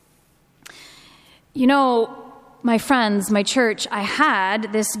You know, my friends, my church, I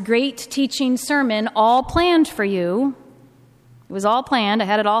had this great teaching sermon all planned for you. It was all planned. I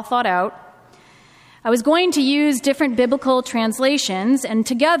had it all thought out. I was going to use different biblical translations, and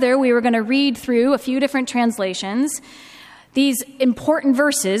together we were going to read through a few different translations, these important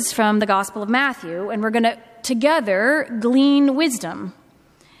verses from the Gospel of Matthew, and we're going to together glean wisdom.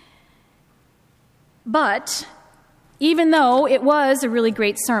 But even though it was a really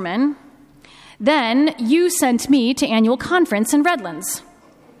great sermon, then you sent me to annual conference in Redlands.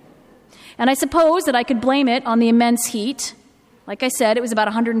 And I suppose that I could blame it on the immense heat. Like I said, it was about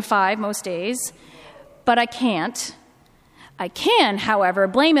 105 most days. But I can't. I can, however,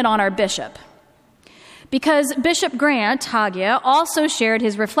 blame it on our bishop. Because Bishop Grant Hagia also shared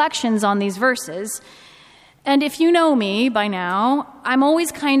his reflections on these verses. And if you know me by now, I'm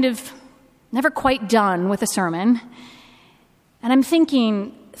always kind of never quite done with a sermon. And I'm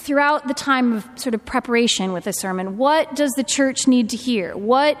thinking throughout the time of sort of preparation with a sermon, what does the church need to hear?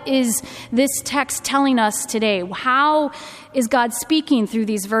 What is this text telling us today? How is God speaking through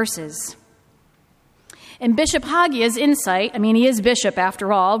these verses? And Bishop Hagia's insight, he is bishop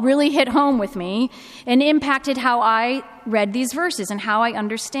after all, really hit home with me and impacted how I read these verses and how I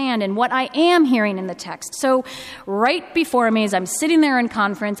understand and what I am hearing in the text. So right before me, as I'm sitting there in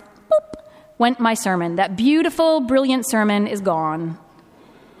conference, boop, went my sermon. That beautiful, brilliant sermon is gone.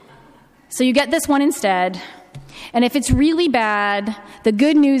 So you get this one instead. And if it's really bad, the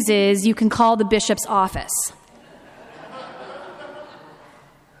good news is you can call the bishop's office.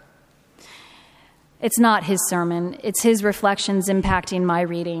 It's not his sermon. It's his reflections impacting my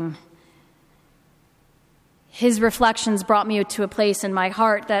reading. His reflections brought me to a place in my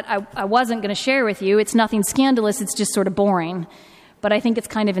heart that I wasn't going to share with you. It's nothing scandalous. It's just sort of boring. But I think it's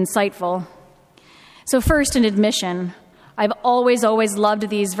kind of insightful. So first, an admission. I've always loved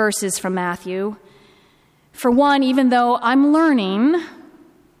these verses from Matthew. For one, even though I'm learning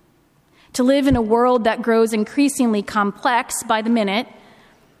to live in a world that grows increasingly complex by the minute,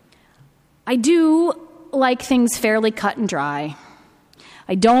 I do like things fairly cut and dry.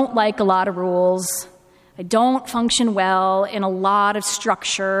 I don't like a lot of rules. I don't function well in a lot of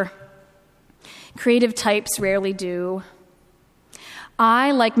structure. Creative types rarely do.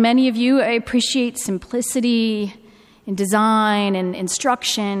 I, like many of you, I appreciate simplicity in design and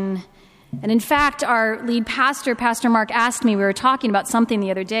instruction. And in fact, our lead pastor, Pastor Mark, asked me, we were talking about something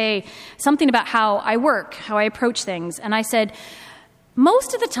the other day, something about how I work, how I approach things. And I said,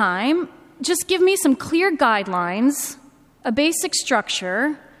 most of the time, just give me some clear guidelines, a basic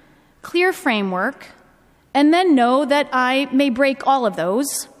structure, clear framework, and then know that I may break all of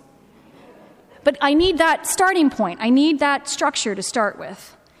those. But I need that starting point. I need that structure to start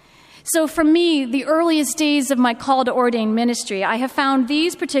with. So for me, the earliest days of my call to ordained ministry, I have found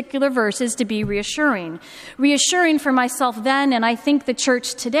these particular verses to be reassuring. Reassuring for myself then, and I think the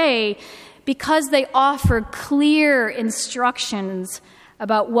church today, because they offer clear instructions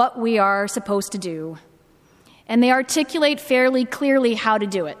about what we are supposed to do. And they articulate fairly clearly how to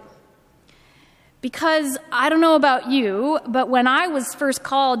do it. Because I don't know about you, but when I was first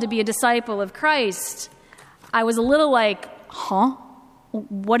called to be a disciple of Christ, I was a little like,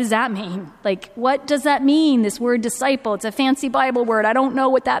 what does that mean? Like, what does that mean, this word disciple? It's a fancy Bible word. I don't know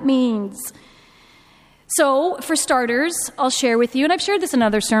what that means. So, for starters, I'll share with you, and I've shared this in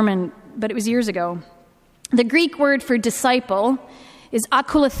another sermon, but it was years ago. The Greek word for disciple is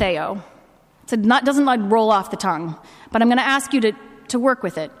akoulotheo. It doesn't like roll off the tongue, but I'm going to ask you to work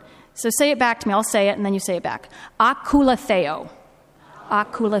with it. So say it back to me. I'll say it, and then you say it back. Akoulotheo.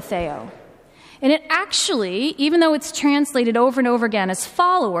 Akoulotheo. And it actually, even though it's translated over and over again as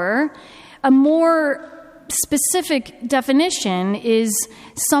follower, a more specific definition is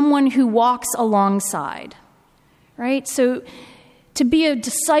someone who walks alongside, right? So to be a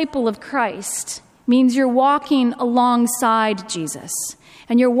disciple of Christ means you're walking alongside Jesus,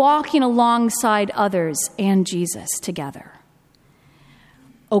 and you're walking alongside others and Jesus together.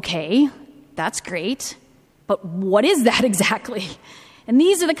 Okay, that's great, but what is that exactly? And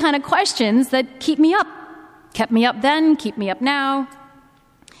these are the kind of questions that keep me up. Kept me up then, keep me up now.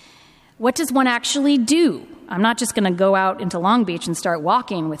 What does one actually do? I'm not just going to go out into Long Beach and start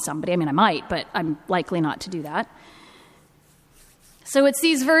walking with somebody. I might, but I'm likely not to do that. So it's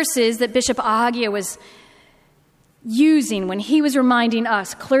these verses that Bishop Hagia was using when he was reminding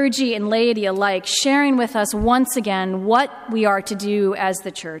us, clergy and laity alike, sharing with us once again what we are to do as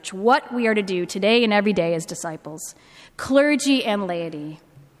the church, what we are to do today and every day as disciples, clergy and laity.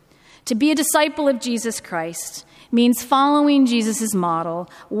 To be a disciple of Jesus Christ means following Jesus' model,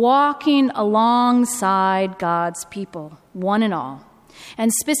 walking alongside God's people, one and all.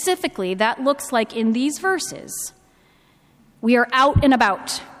 And specifically, that looks like in these verses, we are out and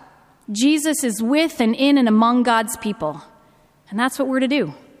about. Jesus is with and in and among God's people. And that's what we're to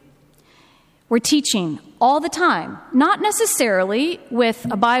do. We're teaching all the time, not necessarily with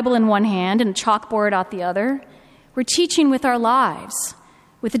a Bible in one hand and a chalkboard out the other. We're teaching with our lives,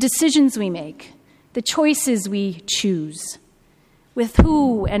 with the decisions we make, the choices we choose, with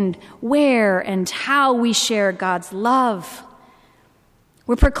who and where and how we share God's love.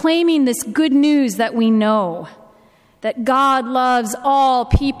 We're proclaiming this good news that we know, that God loves all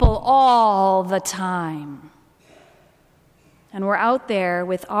people all the time. And we're out there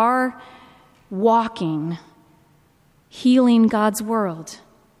with our walking, healing God's world.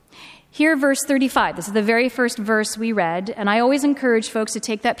 Here, verse 35. This is the very first verse we read, and I always encourage folks to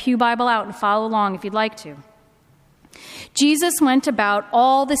take that Pew Bible out and follow along if you'd like to. Jesus went about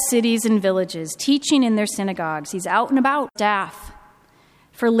all the cities and villages, teaching in their synagogues. He's out and about, staff,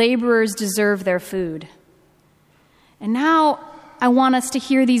 for laborers deserve their food. And now I want us to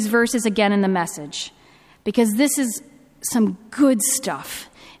hear these verses again in the Message, because this is some good stuff.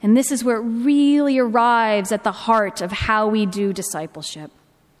 And this is where it really arrives at the heart of how we do discipleship.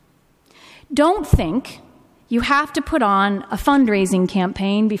 Don't think you have to put on a fundraising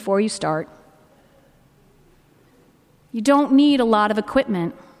campaign before you start. You don't need a lot of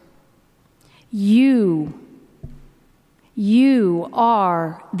equipment. You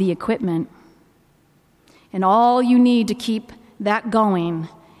are the equipment. And all you need to keep that going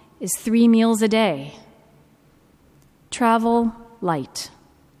is 3 meals a day. Travel light.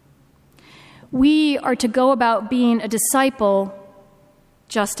 We are to go about being a disciple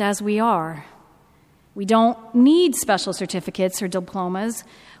just as we are. We don't need special certificates or diplomas.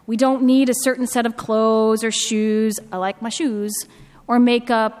 We don't need a certain set of clothes or shoes, I like my shoes, or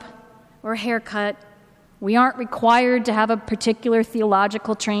makeup or haircut. We aren't required to have a particular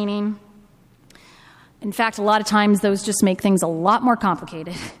theological training. In fact, a lot of times those just make things a lot more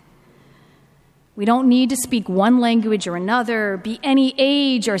complicated. We don't need to speak one language or another, be any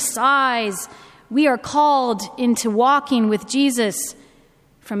age or size. We are called into walking with Jesus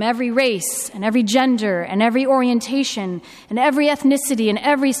from every race and every gender and every orientation and every ethnicity and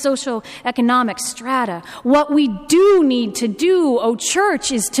every social economic strata. What we do need to do, oh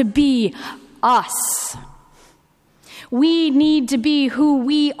church, is to be us. We need to be who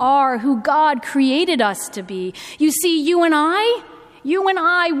we are, who God created us to be. You see, you and I,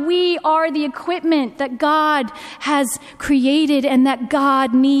 we are the equipment that God has created and that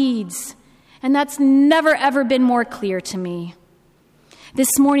God needs. And that's never, ever been more clear to me.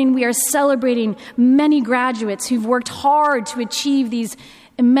 This morning, we are celebrating many graduates who've worked hard to achieve these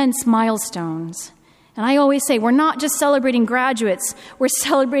immense milestones. And I always say, we're not just celebrating graduates, we're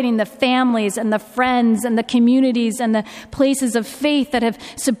celebrating the families and the friends and the communities and the places of faith that have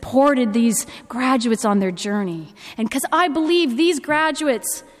supported these graduates on their journey. And because I believe these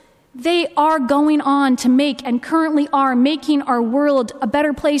graduates, they are going on to make and currently are making our world a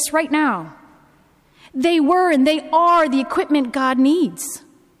better place right now. They were and they are the equipment God needs.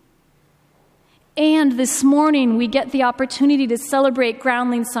 And this morning, we get the opportunity to celebrate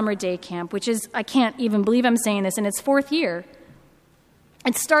Groundling Summer Day Camp, which is, I can't even believe I'm saying this, in its 4th year.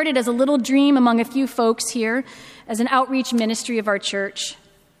 It started as a little dream among a few folks here as an outreach ministry of our church.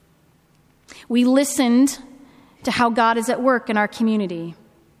 We listened to how God is at work in our community.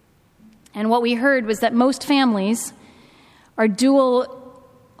 And what we heard was that most families are dual,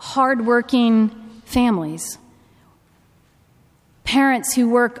 hardworking families. Parents who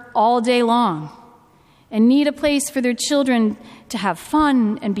work all day long and need a place for their children to have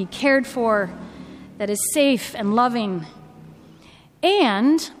fun and be cared for that is safe and loving.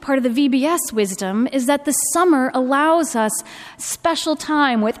 And part of the VBS wisdom is that the summer allows us special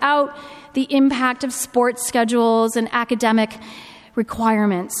time without the impact of sports schedules and academic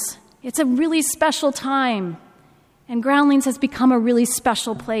requirements. It's a really special time, and Groundlings has become a really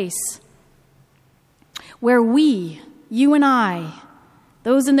special place where we, you and I,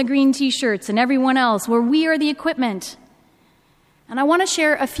 those in the green t-shirts and everyone else, where we are the equipment. And I want to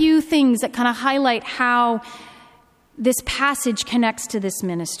share a few things that kind of highlight how this passage connects to this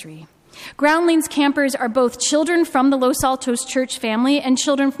ministry. Groundlings campers are both children from the Los Altos church family and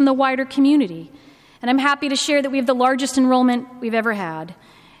children from the wider community. And I'm happy to share that we have the largest enrollment we've ever had.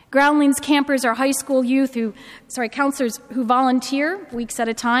 Groundlings campers are high school counselors who volunteer weeks at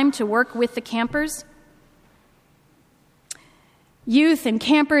a time to work with the campers. Youth and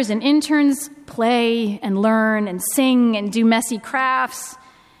campers and interns play and learn and sing and do messy crafts.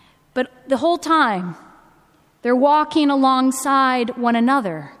 But the whole time, they're walking alongside one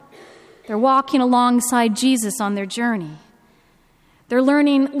another. They're walking alongside Jesus on their journey. They're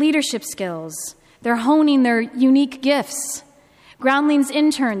learning leadership skills. They're honing their unique gifts. Groundlings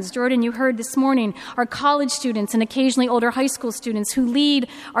interns, Jordan, you heard this morning, are college students and occasionally older high school students who lead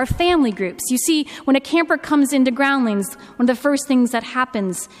our family groups. You see, when a camper comes into Groundlings, one of the first things that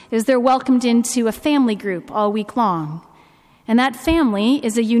happens is they're welcomed into a family group all week long. And that family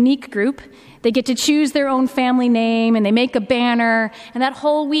is a unique group. They get to choose their own family name, and they make a banner. And that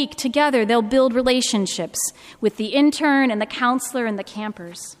whole week together, they'll build relationships with the intern and the counselor and the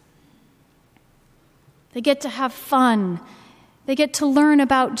campers. They get to have fun. They get to learn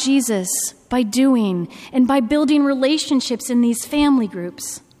about Jesus by doing and by building relationships in these family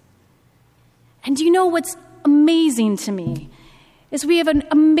groups. And do you know what's amazing to me? Is we have an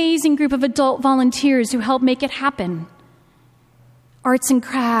amazing group of adult volunteers who help make it happen. Arts and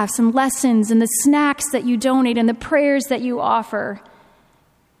crafts and lessons and the snacks that you donate and the prayers that you offer.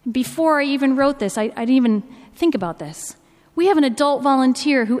 Before I even wrote this, I didn't even think about this. We have an adult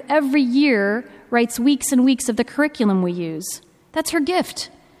volunteer who every year writes weeks and weeks of the curriculum we use. That's her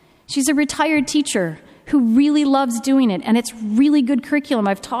gift. She's a retired teacher who really loves doing it, and it's really good curriculum.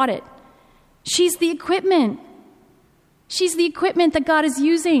 I've taught it. She's the equipment. She's the equipment that God is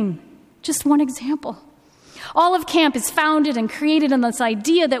using. Just one example. All of camp is founded and created on this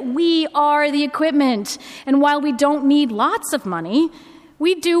idea that we are the equipment. And while we don't need lots of money,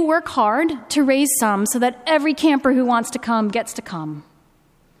 we do work hard to raise some so that every camper who wants to come gets to come.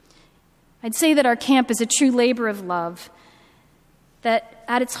 I'd say that our camp is a true labor of love that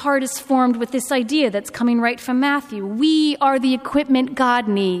at its heart is formed with this idea that's coming right from Matthew. We are the equipment God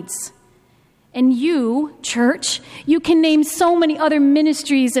needs. And you, church, you can name so many other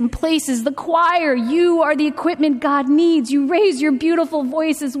ministries and places. The choir, you are the equipment God needs. You raise your beautiful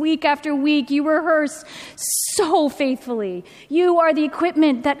voices week after week. You rehearse so faithfully. You are the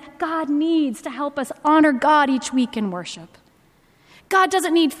equipment that God needs to help us honor God each week in worship. God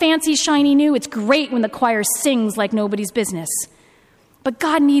doesn't need fancy, shiny new. It's great when the choir sings like nobody's business. But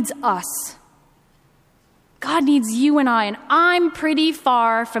God needs us. God needs you and I, and I'm pretty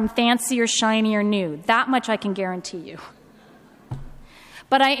far from fancy or shiny or new. That much I can guarantee you.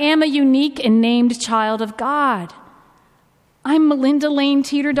 But I am a unique and named child of God. I'm Melinda Lane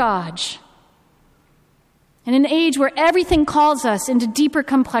Teeter Dodge. In an age where everything calls us into deeper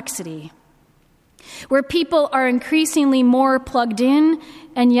complexity, where people are increasingly more plugged in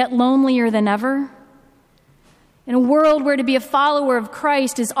and yet lonelier than ever, in a world where to be a follower of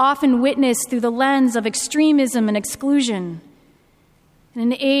Christ is often witnessed through the lens of extremism and exclusion. In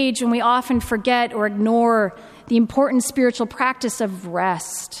an age when we often forget or ignore the important spiritual practice of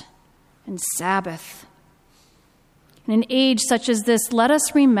rest and Sabbath. In an age such as this, let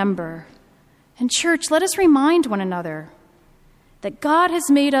us remember, and church, let us remind one another that God has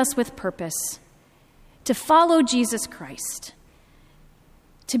made us with purpose to follow Jesus Christ,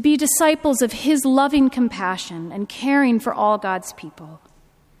 to be disciples of his loving compassion and caring for all God's people.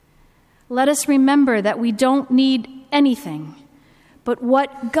 Let us remember that we don't need anything but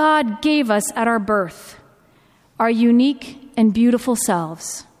what God gave us at our birth, our unique and beautiful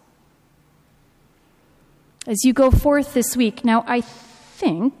selves. As you go forth this week, now I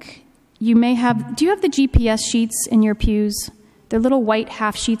think you may have, do you have the GPS sheets in your pews? They're little white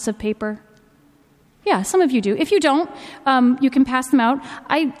half sheets of paper. Yeah, some of you do. If you don't, you can pass them out.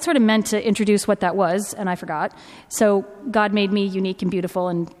 I sort of meant to introduce what that was, and I forgot. So God made me unique and beautiful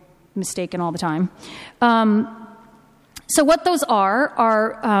and mistaken all the time. So what those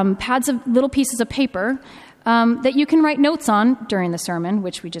are pads of little pieces of paper that you can write notes on during the sermon,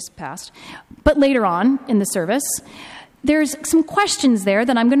 which we just passed, but later on in the service. There's some questions there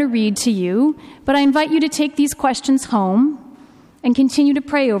that I'm going to read to you, but I invite you to take these questions home and continue to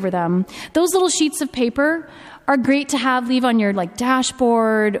pray over them. Those little sheets of paper are great to leave on your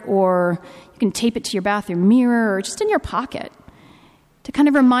dashboard, or you can tape it to your bathroom mirror, or just in your pocket to kind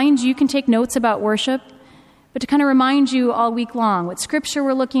of remind you. You can take notes about worship, but to kind of remind you all week long what scripture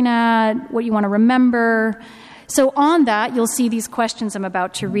we're looking at, what you want to remember. So on that, you'll see these questions I'm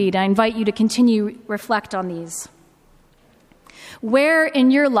about to read. I invite you to continue reflect on these. Where in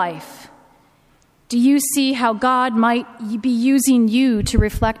your life do you see how God might be using you to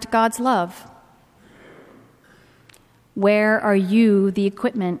reflect God's love? Where are you the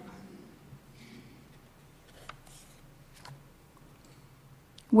equipment?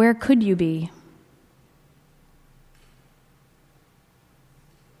 Where could you be?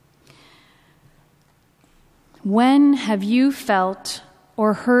 When have you felt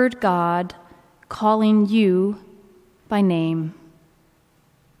or heard God calling you by name?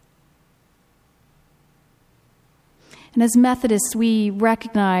 And as Methodists, we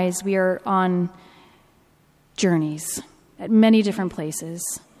recognize we are on journeys at many different places.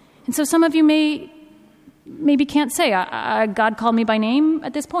 And so some of you maybe can't say, God called me by name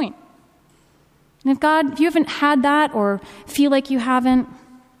at this point. And if you haven't had that or feel like you haven't,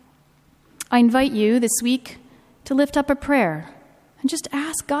 I invite you this week to lift up a prayer and just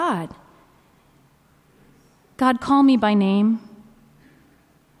ask God, God, call me by name.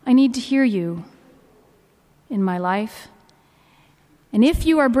 I need to hear you in my life. And if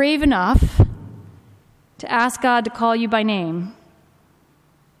you are brave enough to ask God to call you by name,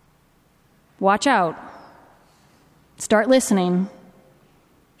 watch out. Start listening.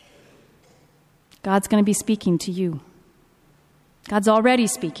 God's going to be speaking to you. God's already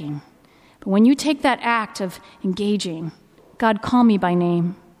speaking. But when you take that act of engaging, God, call me by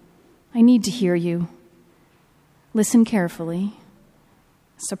name. I need to hear you. Listen carefully.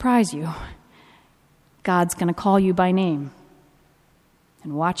 Surprise you. God's going to call you by name.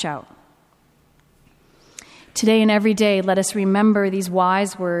 And watch out. Today and every day, let us remember these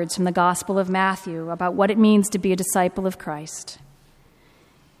wise words from the Gospel of Matthew about what it means to be a disciple of Christ.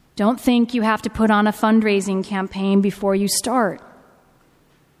 Don't think you have to put on a fundraising campaign before you start.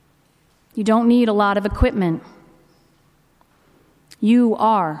 You don't need a lot of equipment. You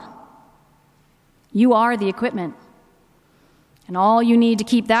are the equipment. And all you need to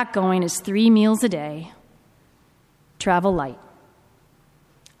keep that going is 3 meals a day. Travel light.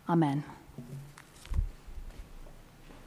 Amen.